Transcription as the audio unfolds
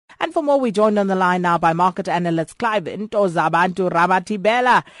time for more. We're joined on the line now by market analyst Clive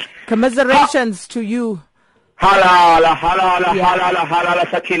Ramathibela. Commiserations to you. Halala,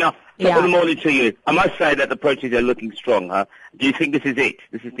 Sakina. Yeah. Good morning to you. I must say that the approaches are looking strong, huh? Do you think this is it?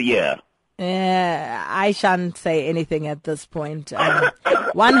 This is the year? I shan't say anything at this point.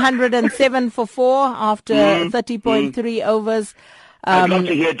 107 for 4 after 30.3 overs. I'd love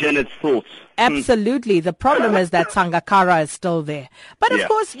to hear Janet's thoughts. Absolutely. The problem is that Sangakkara is still there. But of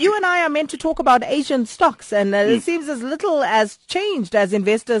course, you and I are meant to talk about Asian stocks, and it seems as little has changed as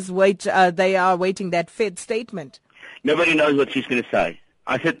investors wait. They are waiting that Fed statement. Nobody knows what she's going to say.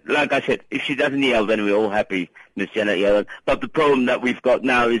 Like I said, if she doesn't yell, then we're all happy, Miss Janet Yellen. But the problem that we've got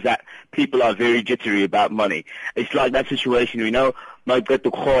now is that people are very jittery about money. It's like that situation, you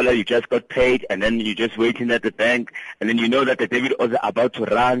just got paid, and then you're just waiting at the bank, and then you know that the debit order is about to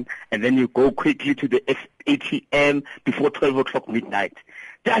run, and then you go quickly to the ATM before 12 o'clock midnight.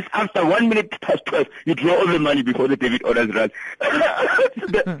 Just after 1 minute past 12, you draw all the money before the debit orders run.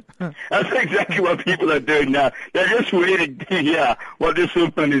 That's exactly what people are doing now. They're just waiting to hear what this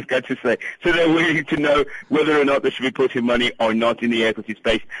woman has got to say. So they're waiting to know whether or not they should be putting money or not in the equity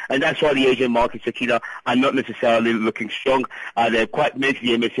space. And that's why the Asian markets, Akira, are not necessarily looking strong. They're quite mixed.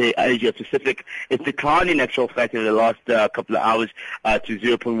 The MSA Asia Pacific is declining in actual fact in the last couple of hours to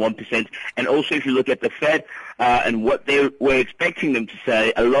 0.1%. And also if you look at the Fed and what they were expecting them to say,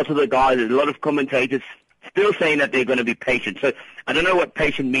 a lot of the guys, a lot of commentators still saying that they're going to be patient. So I don't know what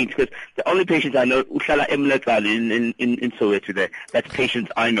patient means, because the only patience I know, Ushala in Soweto there. That's patience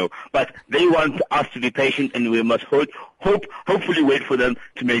I know. But they want us to be patient, and we must hopefully wait for them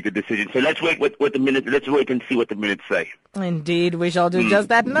to make the decision. So let's wait let's wait and see what the minutes say. Indeed, we shall do just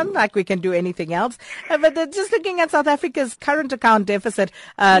that. Not like we can do anything else. But just looking at South Africa's current account deficit,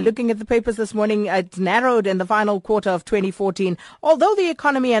 looking at the papers this morning, it's narrowed in the final quarter of 2014, although the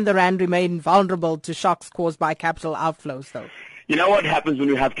economy and the rand remain vulnerable to shocks caused by capital outflows, though. You know what happens when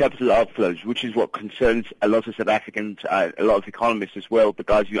you have capital outflows, which is what concerns a lot of South Africans, a lot of economists as well, the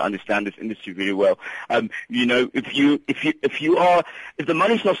guys who understand this industry really well. You know, if the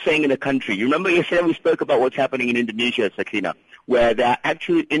money's not staying in the country, you remember yesterday we spoke about what's happening in Indonesia, Sakina, where they're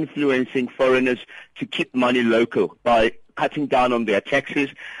actually influencing foreigners to keep money local by cutting down on their taxes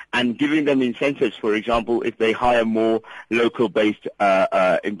and giving them incentives, for example, if they hire more local-based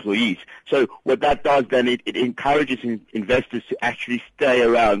employees. So what that does then, it encourages investors to actually stay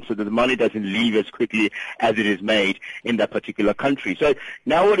around so that the money doesn't leave as quickly as it is made in that particular country. So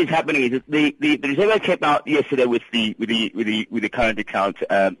now what is happening is that the Reserve Bank came out yesterday with the current account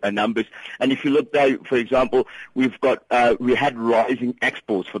numbers, and if you look there, for example, we had rising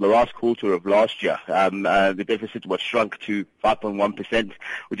exports for the last quarter of last year. The deficit was shrunk to 5.1%,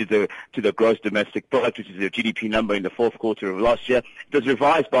 which is to the gross domestic product, which is the GDP number in the fourth quarter of last year. It was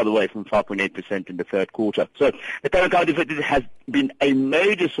revised, by the way, from 5.8% in the third quarter. So the current account deficit has been a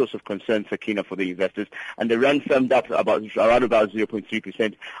major source of concern, Sakina, for the investors, and the rand firmed up around about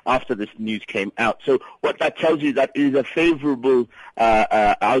 0.3% after this news came out. So what that tells you is that it is a favorable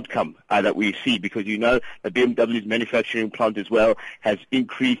outcome that we see, because you know the BMW's manufacturing plant as well has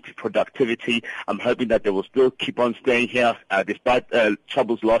increased productivity. I'm hoping that they will still keep on staying here despite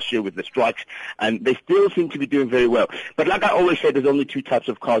troubles last year with the strikes, and they still seem to be doing very well. But like I always say, there's only two types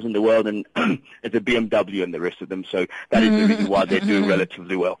of cars in the world, and it's a BMW and the rest of them, so that is the reason why they're doing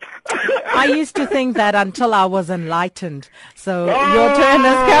relatively well. I used to think that until I was enlightened. So your turn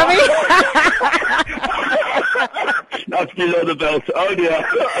is coming. Not below the belt. Oh, dear.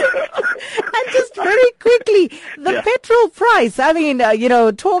 And just very quickly, the petrol price. I mean,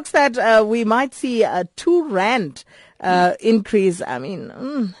 talks that we might see a 2 rand increase. I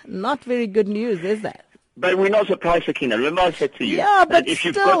mean, not very good news, is that? But we're not surprised, Sakina. Remember I said to you. Yeah, but if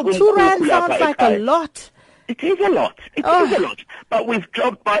still, 2 rand sounds like a lot. It is a lot. It is a lot. But we've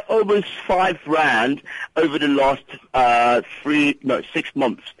dropped by almost 5 rand over the last 6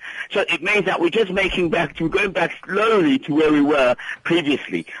 months. So it means that we're just we're going back slowly to where we were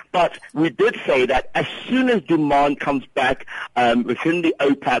previously. But we did say that as soon as demand comes back within the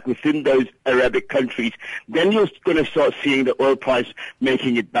OPEC, within those Arabic countries, then you're going to start seeing the oil price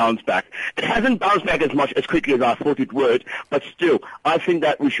making it bounce back. It hasn't bounced back as quickly as I thought it would, but still, I think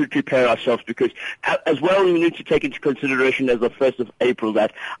that we should prepare ourselves, because as well, we need to take into consideration as of 1st of April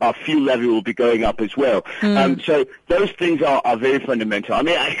that our fuel levy will be going up as well. So those things are very fundamental. I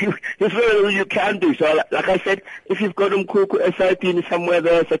mean, there's very little you can do. So like I said, if you've got SIP somewhere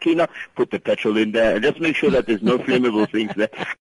there, Sakina, put the petrol in there and just make sure that there's no flammable things there.